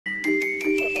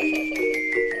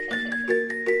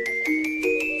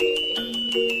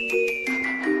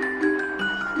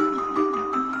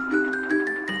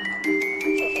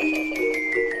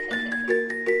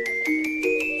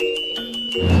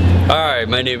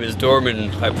my name is Dorman.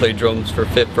 I play drums for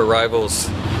Fit for Rivals.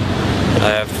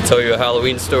 I have to tell you a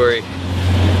Halloween story.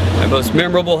 My most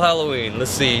memorable Halloween.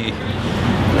 Let's see. In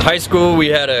high school we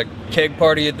had a keg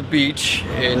party at the beach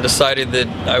and decided that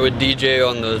I would DJ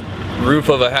on the roof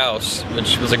of a house,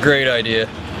 which was a great idea.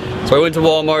 So I went to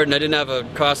Walmart and I didn't have a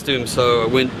costume, so I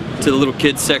went to the little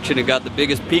kids section and got the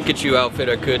biggest Pikachu outfit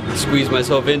I could squeeze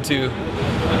myself into.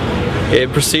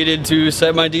 And proceeded to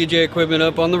set my DJ equipment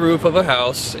up on the roof of a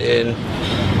house, and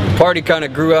the party kind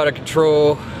of grew out of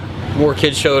control. More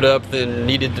kids showed up than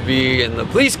needed to be, and the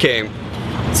police came.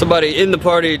 Somebody in the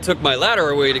party took my ladder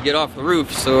away to get off the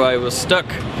roof, so I was stuck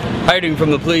hiding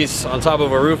from the police on top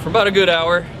of a roof for about a good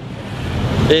hour,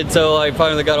 until I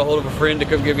finally got a hold of a friend to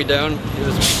come get me down. It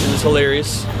was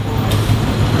hilarious.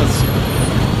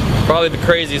 That's probably the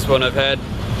craziest one I've had.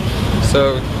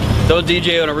 So don't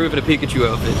DJ on a roof in a Pikachu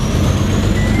outfit.